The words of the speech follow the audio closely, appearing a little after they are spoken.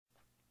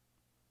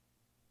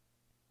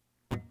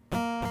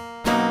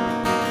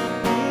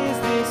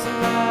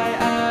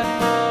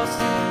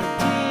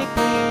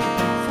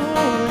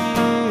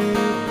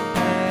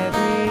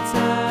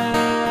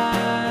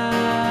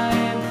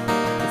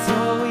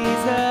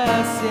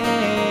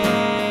same.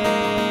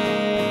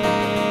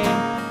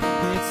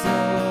 It's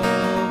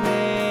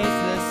always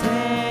the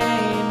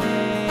same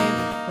name,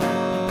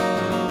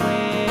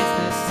 always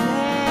the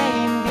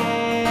same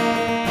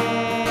game.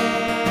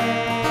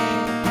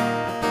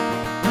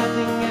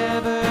 Nothing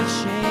ever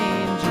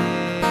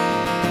changes.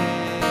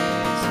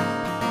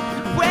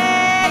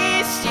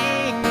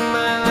 Wasting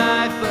my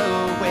life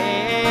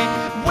away,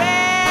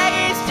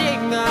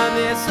 wasting on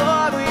this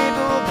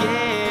horrible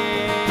game.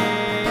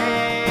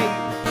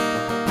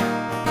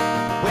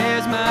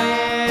 Where's my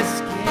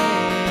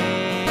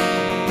escape?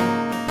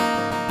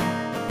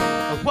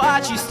 I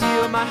watch you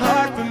steal my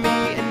heart from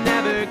me and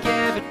never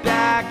give it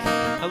back.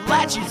 I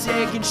let you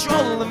take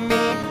control of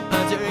me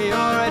under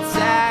your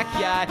attack.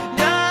 Yeah,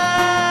 no,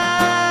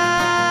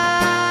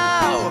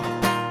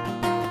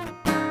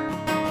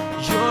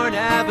 you're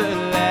never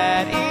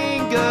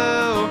letting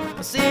go.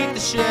 I'll sink the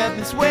ship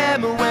and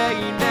swim away,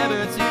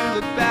 never to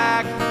look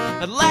back.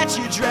 I let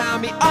you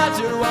drown me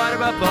underwater,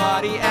 my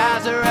body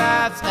as a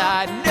raft.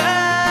 I know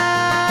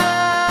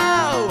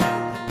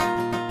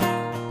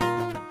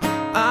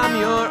I'm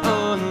your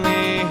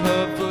only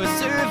hope for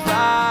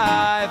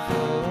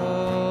survival.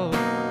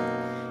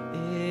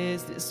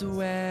 Is this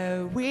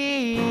where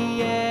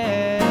we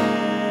end?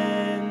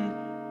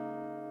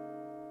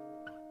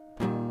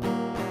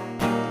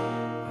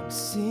 I'm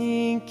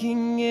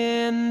sinking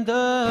in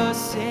the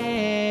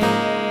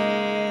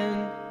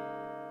sand.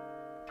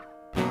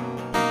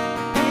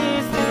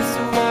 Is this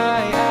why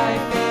I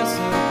fail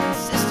so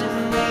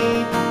consistently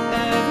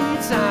every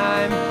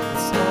time?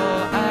 It's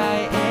all I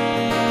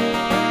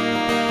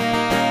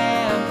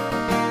am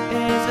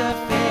is a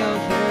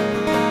failure.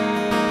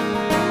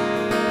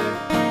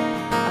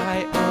 I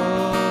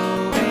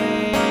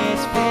always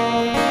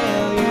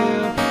fail you.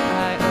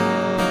 I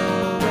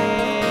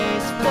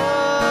always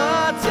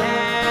fall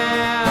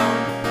down.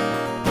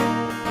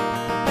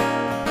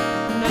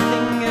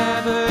 Nothing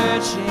ever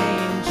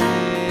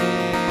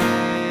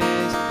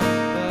changes,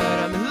 but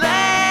I'm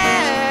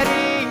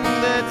letting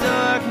the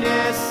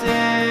darkness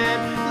in,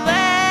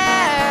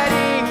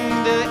 letting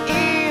the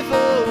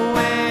evil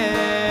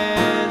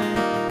win.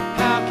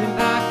 How can I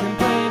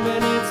complain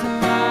when it's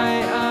my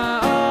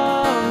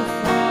own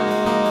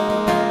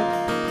fault?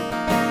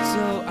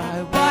 So I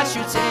watch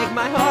you take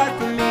my heart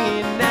from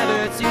me,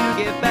 never to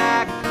give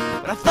back.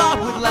 What I thought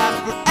would last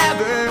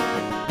forever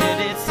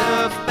ended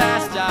so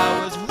fast. I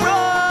was wrong.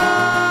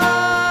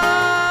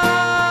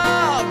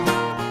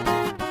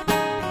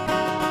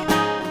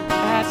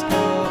 As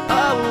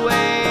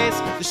always,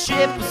 the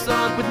ship was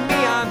sunk with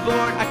me on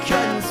board. I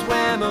couldn't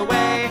swim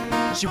away.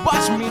 She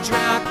watched me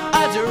drown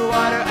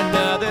underwater.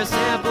 Another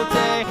simple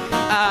day.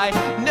 I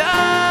know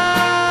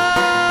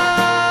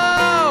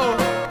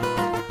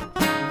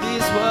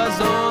this was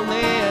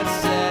only a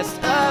test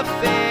of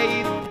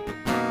faith.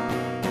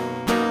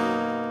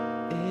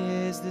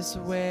 Is this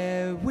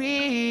where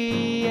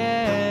we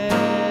end?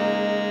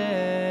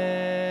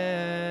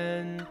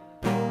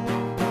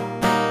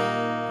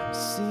 I'm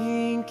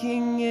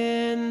sinking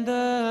in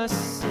the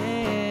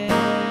sand.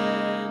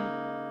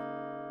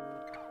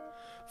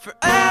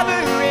 Forever